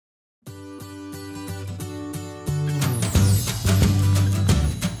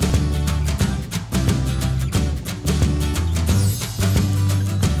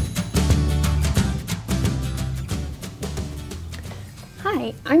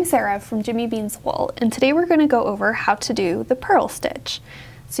I'm Sarah from Jimmy Bean's Wool, and today we're going to go over how to do the purl stitch.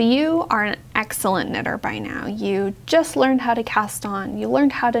 So you are an excellent knitter by now. You just learned how to cast on, you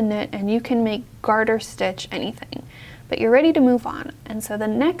learned how to knit, and you can make garter stitch anything. But you're ready to move on, and so the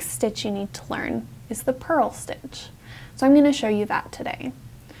next stitch you need to learn is the purl stitch. So I'm going to show you that today.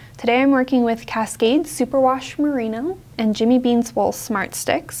 Today I'm working with Cascade Superwash Merino and Jimmy Bean's Wool Smart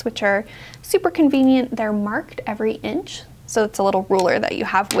Sticks, which are super convenient. They're marked every inch. So it's a little ruler that you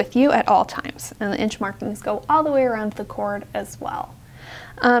have with you at all times. And the inch markings go all the way around the cord as well.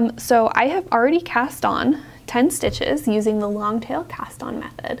 So I have already cast on 10 stitches using the long tail cast on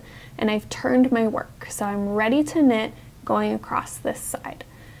method, and I've turned my work. So I'm ready to knit going across this side.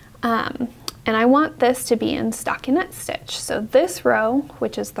 And I want this to be in stockinette stitch. So this row,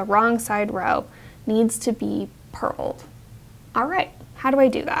 which is the wrong side row, needs to be purled. All right, how do I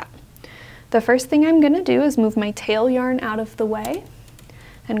do that? The first thing I'm going to do is move my tail yarn out of the way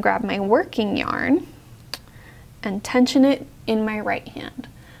and grab my working yarn and tension it in my right hand.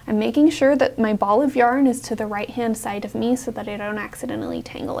 I'm making sure that my ball of yarn is to the right hand side of me so that I don't accidentally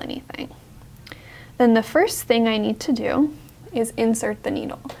tangle anything. Then the first thing I need to do is insert the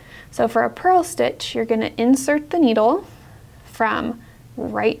needle. So for a purl stitch, you're going to insert the needle from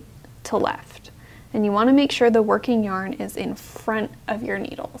right to left. And you want to make sure the working yarn is in front of your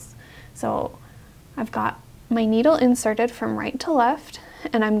needles. So I've got my needle inserted from right to left,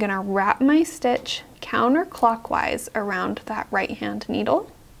 and I'm going to wrap my stitch counterclockwise around that right hand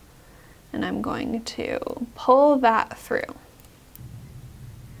needle, and I'm going to pull that through.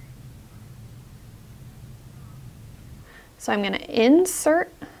 So I'm going to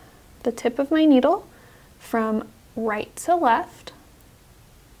insert the tip of my needle from right to left,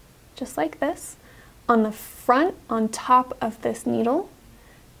 just like this, on the front, on top of this needle,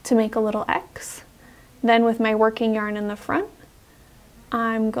 to make a little X. Then with my working yarn in the front,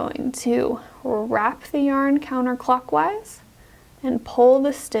 I'm going to wrap the yarn counterclockwise and pull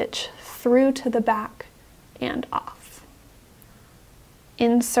the stitch through to the back and off.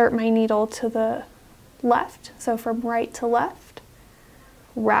 Insert my needle to the left, so from right to left,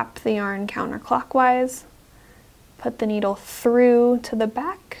 wrap the yarn counterclockwise, put the needle through to the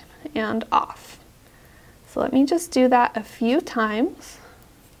back and off. So let me just do that a few times.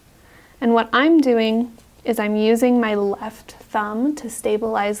 And what I'm doing is I'm using my left thumb to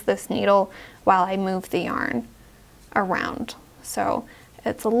stabilize this needle while I move the yarn around. So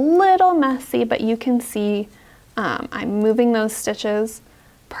it's a little messy, but you can see I'm moving those stitches,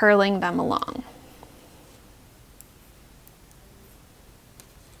 purling them along.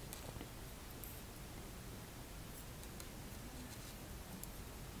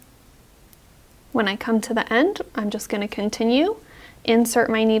 When I come to the end, I'm just going to continue. Insert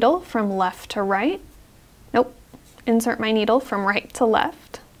my needle from left to right. Nope. Insert my needle from right to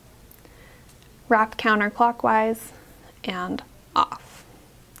left. Wrap counterclockwise and off.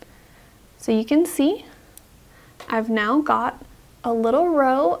 So you can see I've now got a little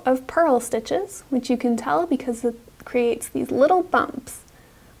row of purl stitches, which you can tell because it creates these little bumps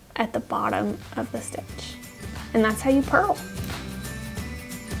at the bottom of the stitch. And that's how you purl.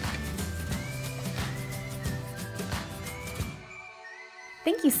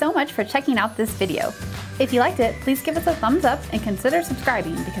 Thank you so much for checking out this video. If you liked it, please give us a thumbs up and consider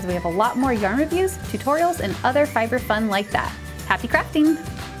subscribing because we have a lot more yarn reviews, tutorials, and other fiber fun like that. Happy crafting!